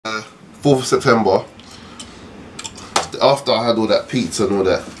4th of September. After I had all that pizza and all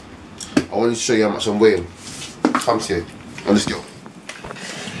that, I wanted to show you how much I'm weighing. Come here, and let's go.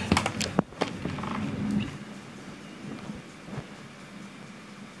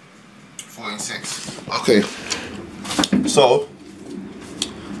 Okay, so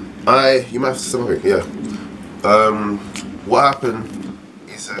you might have to say something, yeah. What happened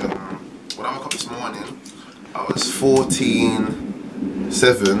is when I woke up this morning, I was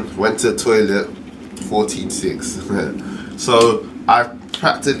 14.7, went to the toilet 14.6. So I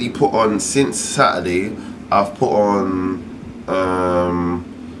practically put on, since Saturday, I've put on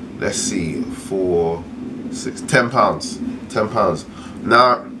let's see, 4, 6, 10 pounds. 10 pounds.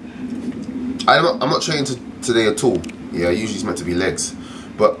 Now I'm not training today at all. Yeah, usually it's meant to be legs.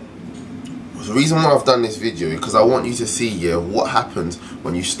 But the reason why I've done this video is because I want you to see, yeah, what happens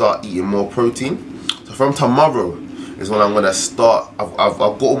when you start eating more protein. So from tomorrow is when I'm gonna start. I've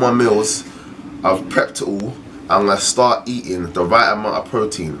got all my meals. I've prepped it all. I'm gonna start eating the right amount of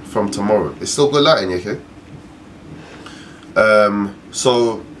protein from tomorrow. It's still good lighting, okay?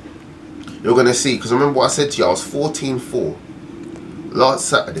 So you're gonna see, because remember what I said to you, I was 14.4 last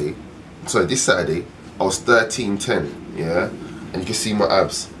Saturday. Sorry, this Saturday I was 13.10, yeah, and you can see my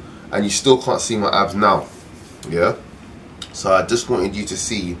abs, and you still can't see my abs now, yeah. So I just wanted you to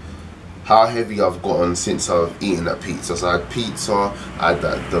see how heavy I've gotten since I've eaten that pizza. So I had pizza, I had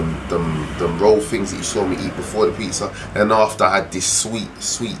that the roll things that you saw me eat before the pizza, and after I had this sweet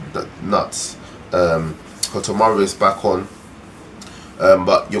nuts. So tomorrow is back on.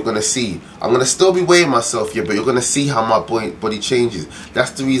 But you're gonna see, I'm gonna still be weighing myself, yeah, but you're gonna see how my body changes.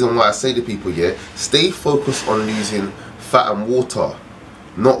 That's the reason why I say to people, yeah, stay focused on losing fat and water,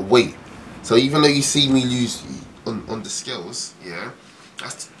 not weight. So even though you see me lose on the scales, yeah,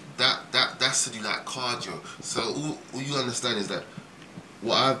 that's to do like cardio. So all you understand is that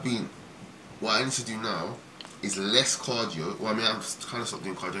what I need to do now is less cardio. Well, I mean, I've kind of stopped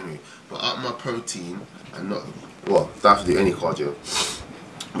doing cardio anyway, but up my protein and not, well, don't have to do any cardio.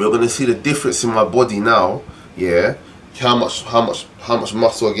 We're gonna see the difference in my body now, yeah. How much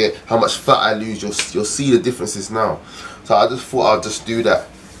muscle I get, how much fat I lose. You'll see the differences now. So I just thought I'd just do that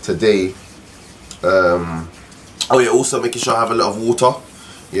today. Oh yeah, also making sure I have a lot of water,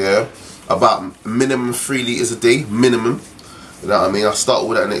 yeah. About minimum 3 liters a day, minimum. You know what I mean? I'll start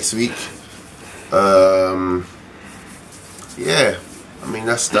all that next week. Yeah, I mean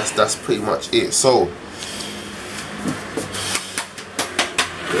that's pretty much it. So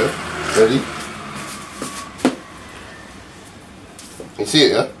yeah, ready? You see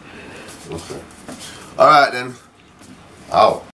it, yeah? Okay. Alright then. Out.